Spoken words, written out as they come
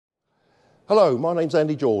Hello, my name's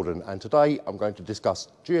Andy Jordan, and today I'm going to discuss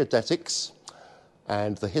geodetics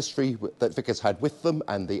and the history that Vickers had with them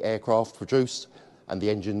and the aircraft produced and the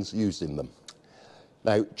engines used in them.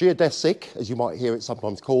 Now, geodetic, as you might hear it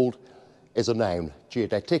sometimes called, is a noun.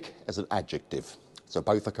 Geodetic is an adjective, so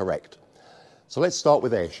both are correct. So let's start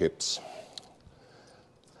with airships.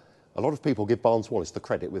 A lot of people give Barnes-Wallis the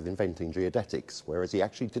credit with inventing geodetics, whereas he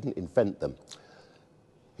actually didn't invent them.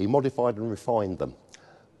 He modified and refined them.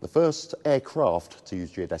 The first aircraft to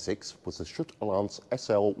use geodesics was the Schutt-Lance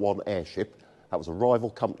SL-1 airship. That was a rival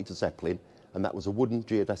company to Zeppelin, and that was a wooden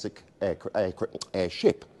geodesic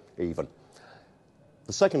airship, even.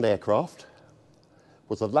 The second aircraft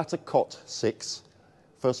was the Latter-Cot 6.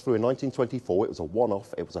 First flew in 1924. It was a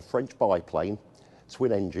one-off. It was a French biplane,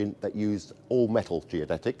 twin engine, that used all-metal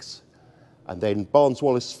geodetics. And then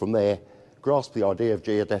Barnes-Wallis, from there, grasped the idea of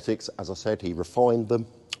geodetics. As I said, he refined them,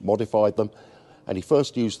 modified them, and he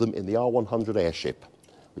first used them in the R100 airship,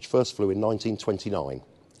 which first flew in 1929.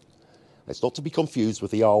 It's not to be confused with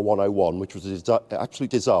the R101, which was an absolute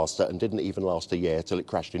disaster and didn't even last a year till it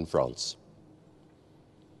crashed in France.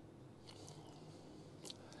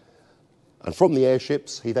 And from the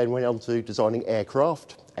airships, he then went on to designing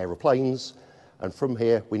aircraft, aeroplanes, and from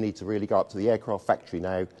here we need to really go up to the aircraft factory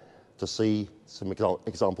now to see some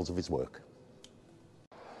examples of his work.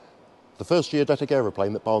 The first geodetic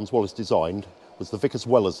aeroplane that Barnes-Wallis designed was the Vickers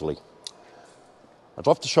Wellesley. I'd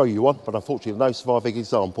love to show you one, but unfortunately no surviving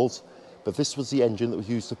examples, but this was the engine that was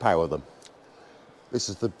used to power them. This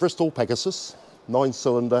is the Bristol Pegasus,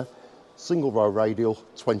 9-cylinder, single-row radial,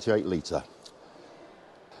 28 litre.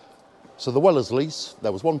 So the Wellesleys,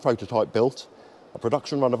 there was one prototype built, a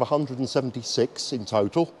production run of 176 in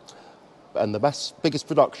total, and the biggest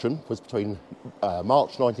production was between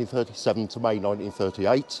March 1937 to May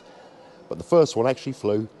 1938, but the first one actually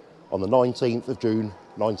flew on the 19th of June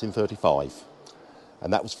 1935,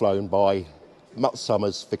 and that was flown by Mutt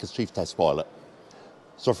Summers, Vickers chief test pilot.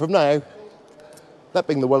 So from now, that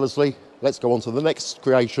being the Wellesley, let's go on to the next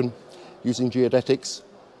creation using geodetics,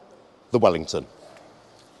 the Wellington.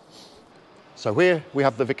 So here we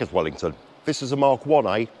have the Vickers Wellington. This is a Mark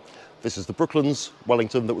 1A. This is the Brooklands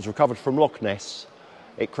Wellington that was recovered from Loch Ness.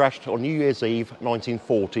 It crashed on New Year's Eve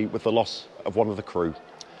 1940 with the loss of one of the crew.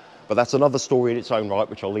 But that's another story in its own right,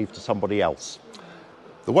 which I'll leave to somebody else.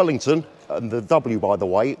 The Wellington, and the W by the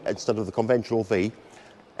way, instead of the conventional V,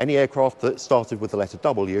 any aircraft that started with the letter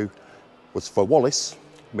W was for Wallis,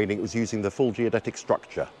 meaning it was using the full geodetic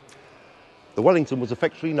structure. The Wellington was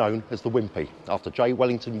affectionately known as the Wimpy, after J.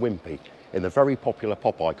 Wellington Wimpy, in the very popular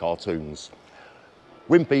Popeye cartoons.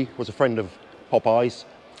 Wimpy was a friend of Popeye's,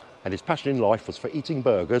 and his passion in life was for eating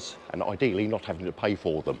burgers and ideally not having to pay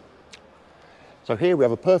for them. So here we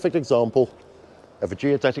have a perfect example of a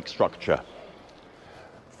geodetic structure.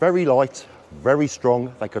 Very light, very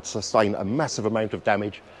strong. They could sustain a massive amount of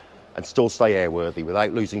damage and still stay airworthy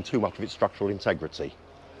without losing too much of its structural integrity.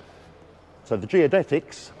 So the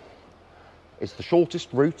geodetics is the shortest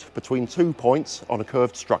route between 2 points on a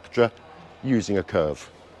curved structure using a curve.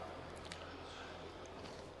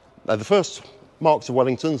 Now the first marks of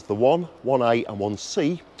Wellingtons, the 1, 1A and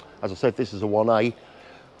 1C. As I said, this is a 1A.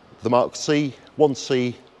 The Mark C,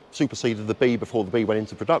 1C superseded the B before the B went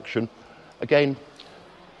into production. Again,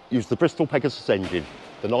 used the Bristol Pegasus engine,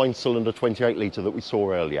 the 9-cylinder 28 litre that we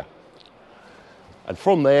saw earlier. And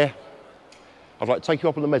from there, I'd like to take you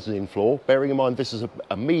up on the mezzanine floor, bearing in mind this is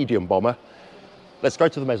a medium bomber. Let's go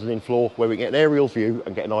to the mezzanine floor where we get an aerial view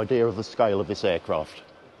and get an idea of the scale of this aircraft.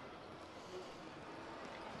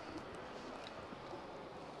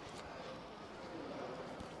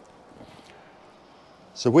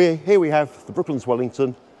 So here we have the Brooklands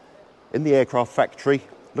Wellington in the aircraft factory.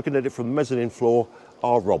 Looking at it from the mezzanine floor,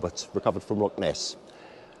 our Robert, recovered from Loch Ness.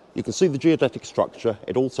 You can see the geodetic structure.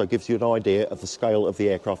 It also gives you an idea of the scale of the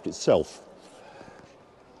aircraft itself.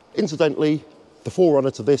 Incidentally, the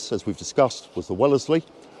forerunner to this, as we've discussed, was the Wellesley.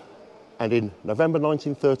 And in November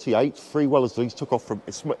 1938, 3 Wellesleys took off from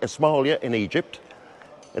Ismailia in Egypt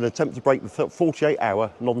in an attempt to break the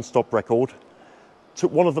 48-hour non-stop record.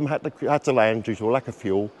 One of them had to land due to a lack of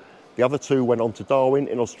fuel. The other 2 went on to Darwin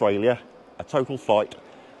in Australia, a total flight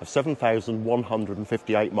of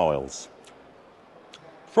 7,158 miles.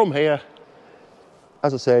 From here,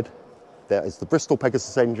 as I said, there is the Bristol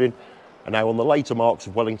Pegasus engine, and now on the later marks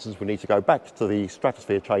of Wellingtons we need to go back to the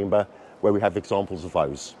stratosphere chamber where we have examples of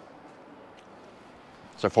those.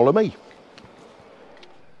 So follow me.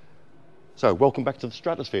 So welcome back to the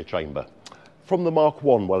stratosphere chamber. From the Mark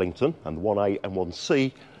 1 Wellington and the 1A and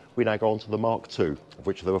 1C, we now go on to the Mark 2, of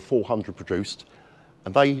which there were 400 produced,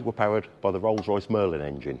 and they were powered by the Rolls-Royce Merlin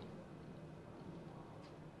engine.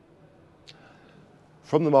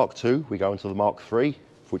 From the Mark II, we go into the Mark III,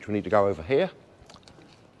 for which we need to go over here.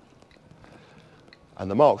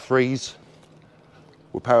 And the Mark IIIs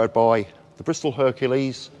were powered by the Bristol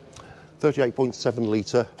Hercules 38.7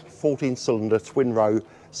 litre, 14-cylinder twin-row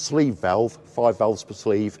sleeve valve, 5 valves per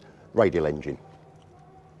sleeve, radial engine.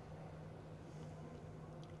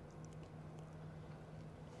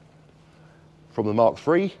 From the Mark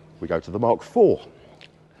III, we go to the Mark IV,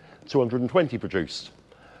 220 produced,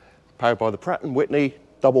 powered by the Pratt & Whitney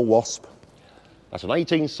double Wasp. That's an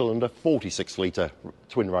 18-cylinder, 46-litre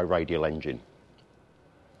twin-row radial engine.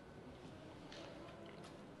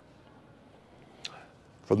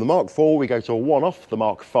 From the Mark IV, we go to a one-off, the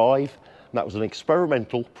Mark V, and that was an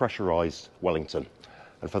experimental pressurised Wellington.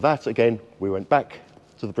 And for that, again, we went back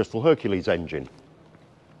to the Bristol Hercules engine.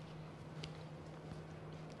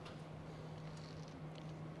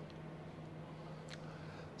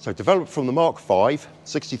 So developed from the Mark V,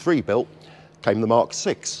 63 built, came the Mark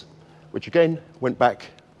VI, which again went back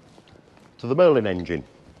to the Merlin engine.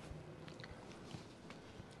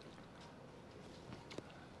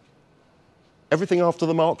 Everything after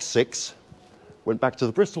the Mark VI went back to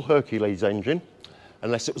the Bristol Hercules engine,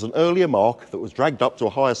 unless it was an earlier Mark that was dragged up to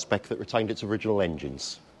a higher spec that retained its original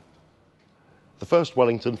engines. The first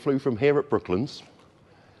Wellington flew from here at Brooklands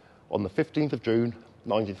on the 15th of June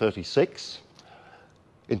 1936.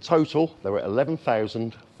 In total, there were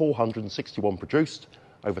 11,461 produced,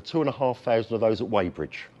 over 2,500 of those at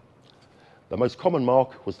Weybridge. The most common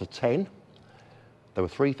Mark was the 10. There were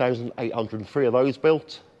 3,803 of those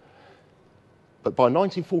built. But by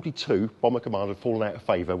 1942, Bomber Command had fallen out of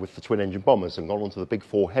favour with the twin-engine bombers and gone on to the big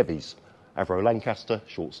four heavies, Avro Lancaster,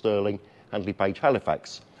 Short Stirling, Handley Page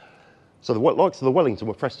Halifax. So the likes of the Wellington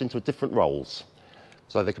were pressed into different roles.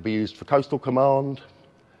 So they could be used for coastal command,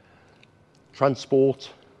 transport,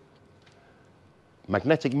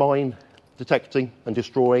 magnetic mine detecting and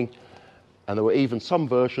destroying, and there were even some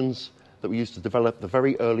versions that were used to develop the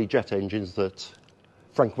very early jet engines that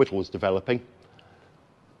Frank Whittle was developing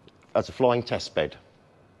as a flying test bed.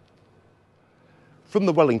 From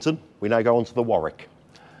the Wellington, we now go on to the Warwick.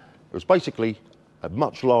 It was basically a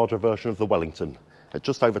much larger version of the Wellington, at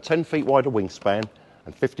just over 10 feet wider wingspan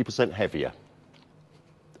and 50% heavier.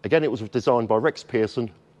 Again, it was designed by Rex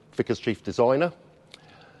Pearson, Vickers chief designer.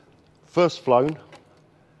 First flown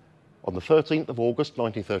on the 13th of August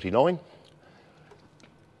 1939.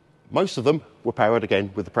 Most of them were powered again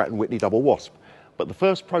with the Pratt & Whitney double Wasp, but the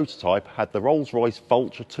first prototype had the Rolls-Royce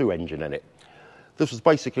Vulture 2 engine in it. This was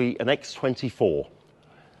basically an X-24.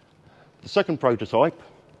 The second prototype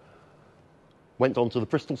went on to the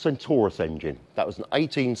Bristol Centaurus engine. That was an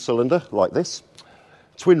 18-cylinder like this,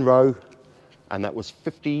 twin row, and that was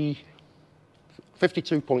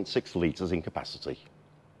 52.6 litres in capacity.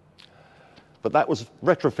 But that was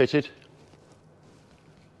retrofitted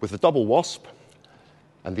with the double Wasp,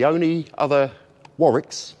 and the only other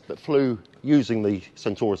Warwicks that flew using the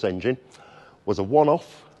Centaurus engine was a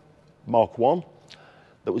one-off Mark I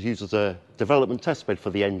that was used as a development testbed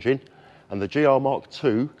for the engine, and the GR Mark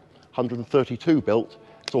II 132 built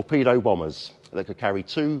torpedo bombers that could carry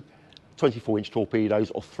 2 24-inch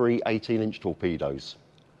torpedoes or 3 18-inch torpedoes.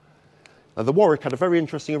 Now, the Warwick had a very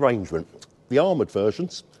interesting arrangement. The armoured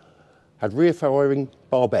versions had rear-firing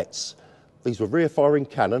barbettes. These were rear-firing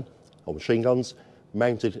cannon or machine guns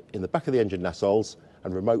mounted in the back of the engine nacelles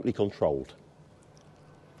and remotely controlled.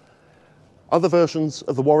 Other versions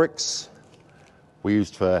of the Warwicks were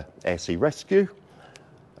used for air-sea rescue.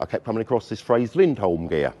 I kept coming across this phrase, Lindholm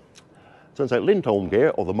gear. Turns out Lindholm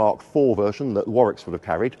gear, or the Mark IV version that the Warwicks would have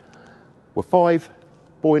carried, were 5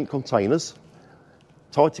 buoyant containers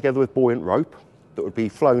tied together with buoyant rope that would be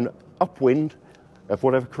flown upwind of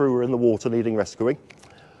whatever crew were in the water needing rescuing.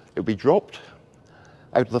 It would be dropped.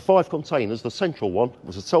 Out of the 5 containers, the central one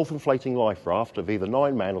was a self-inflating life raft of either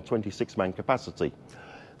 9-man or 26-man capacity.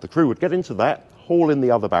 The crew would get into that, haul in the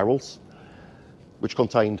other barrels, which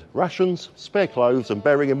contained rations, spare clothes, and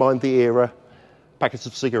bearing in mind the era, packets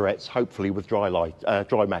of cigarettes, hopefully with dry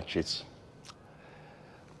matches.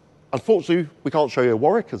 Unfortunately, we can't show you a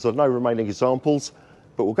Warwick as there are no remaining examples,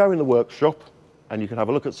 but we'll go in the workshop and you can have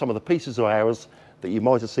a look at some of the pieces of ours that you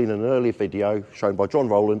might have seen in an earlier video shown by John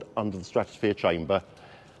Rowland under the Stratosphere Chamber.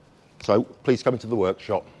 So please come into the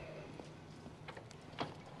workshop.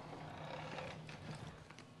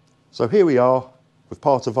 So here we are with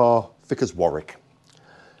part of our Vickers Warwick,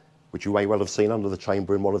 which you may well have seen under the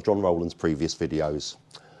chamber in one of John Rowland's previous videos.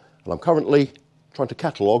 And I'm currently trying to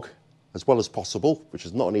catalogue as well as possible, which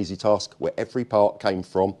is not an easy task, where every part came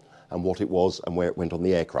from and what it was and where it went on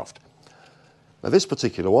the aircraft. Now this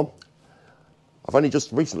particular one, I've only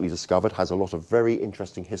just recently discovered has a lot of very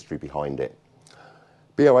interesting history behind it.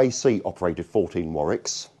 BOAC operated 14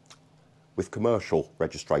 Warwicks with commercial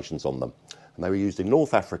registrations on them, and they were used in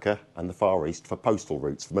North Africa and the Far East for postal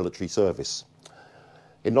routes for military service.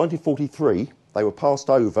 In 1943, they were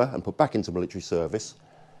passed over and put back into military service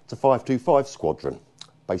to 525 Squadron,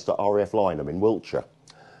 based at RAF Lynham in Wiltshire.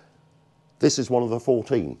 This is one of the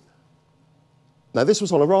 14. Now, this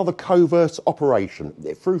was on a rather covert operation.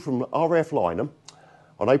 It flew from RAF Lynham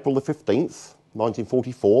on April the 15th,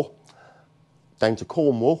 1944, down to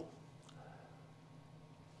Cornwall,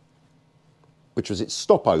 which was its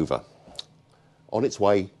stopover on its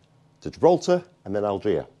way to Gibraltar and then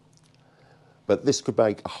Algiers. But this could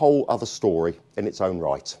make a whole other story in its own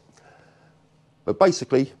right. But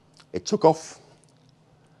basically, it took off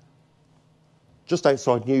just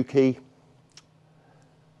outside Newquay,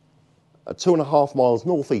 2.5 miles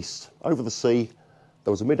northeast over the sea.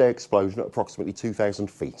 There was a mid-air explosion at approximately 2,000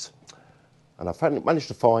 feet. And I managed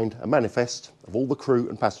to find a manifest of all the crew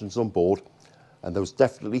and passengers on board, and there was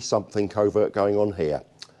definitely something covert going on here.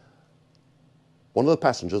 One of the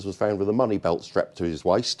passengers was found with a money belt strapped to his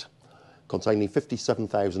waist, containing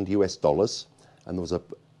 57,000 US dollars, and there was a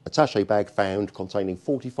attaché bag found containing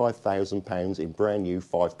 £45,000 in brand new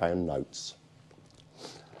 £5 notes.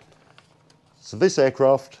 So this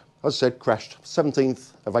aircraft, as I said, crashed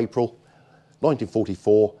 17th of April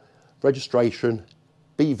 1944, registration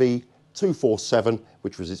BV247,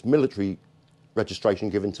 which was its military registration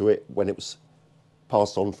given to it when it was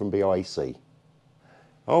passed on from BOAC.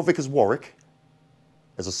 Our Vickers Warwick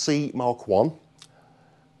is a C Mark I,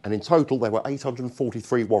 and in total there were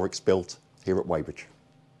 843 Warwicks built here at Weybridge.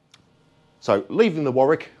 So leaving the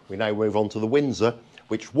Warwick, we now move on to the Windsor,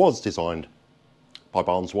 which was designed by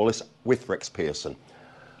Barnes Wallis with Rex Pearson.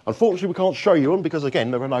 Unfortunately, we can't show you them because, again,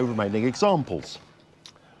 there are no remaining examples.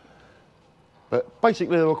 But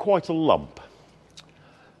basically, they were quite a lump.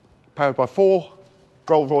 Powered by 4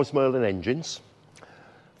 Rolls-Royce Merlin engines,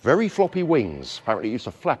 very floppy wings. Apparently, it used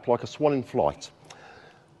to flap like a swan in flight.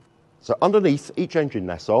 So underneath each engine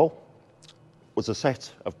nacelle was a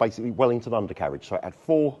set of basically Wellington undercarriage. So it had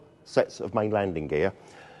 4 sets of main landing gear.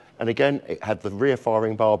 And again, it had the rear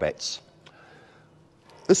firing barbettes.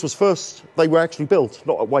 This was first, they were actually built,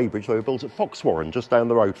 not at Weybridge, they were built at Foxwarren, just down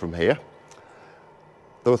the road from here.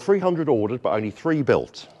 There were 300 ordered, but only 3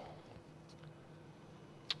 built.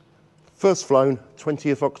 First flown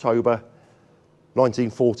 20th October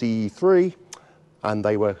 1943, and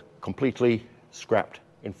they were completely scrapped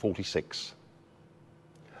in 46.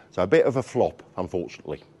 So a bit of a flop,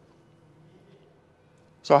 unfortunately.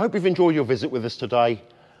 So I hope you've enjoyed your visit with us today.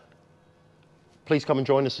 Please come and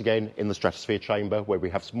join us again in the Stratosphere Chamber, where we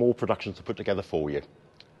have some more productions to put together for you.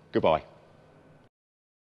 Goodbye.